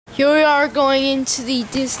Here we are going into the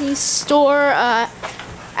Disney store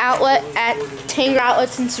outlet at Tanger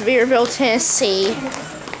Outlets in Sevierville, Tennessee.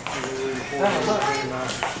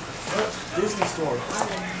 Disney store.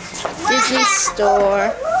 Disney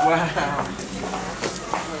store. Wow.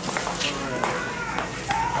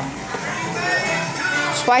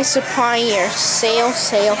 Twice upon a year. Sale,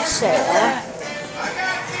 sale, sale.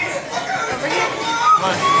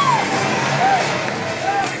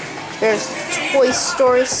 There's Toy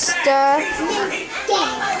Story stuff.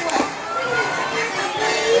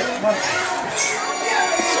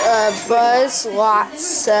 Buzz, lots,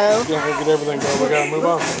 so. Yeah, we get everything going. We gotta move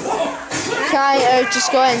on. Can I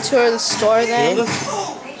just go ahead and tour the store then?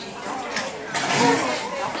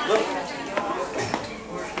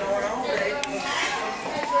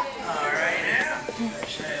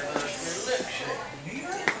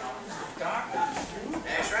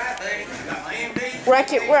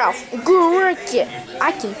 Wreck-It Ralph. Go wreck it.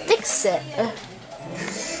 I can fix it.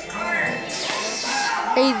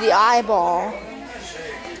 Hey, the eyeball.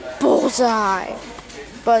 Bullseye.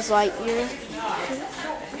 Buzz Lightyear.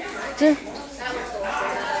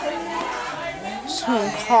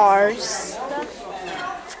 Some cars.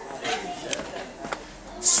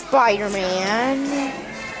 Spider-Man.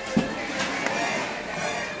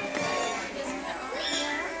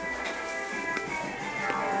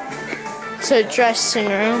 It's a dressing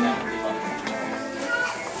room.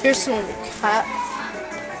 Here's some cups.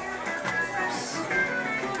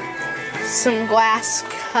 Some glass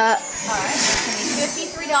cups. Alright,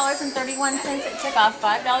 $53.31. It took off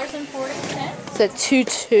 $5.40. The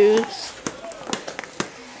tutus.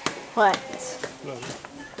 What?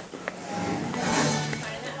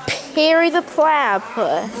 Perry the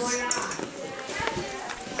Platypus.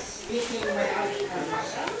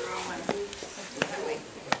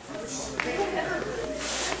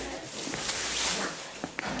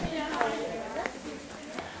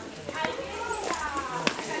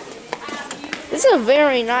 This is a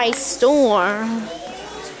very nice store.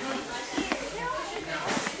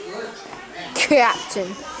 Captain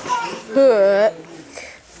Hook.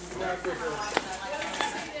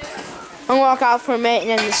 I'll walk out for a minute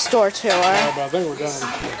and then the store tour. Yeah, but I think we're done.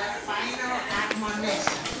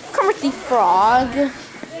 Kermit the Frog.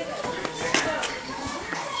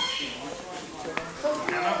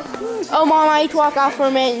 Oh, Mom, I need to walk out for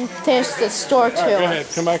a minute and finish the store tour. Go ahead.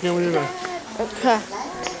 Come back in when you're done. Okay.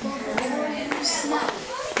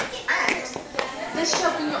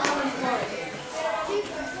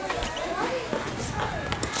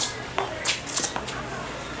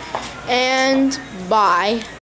 And bye.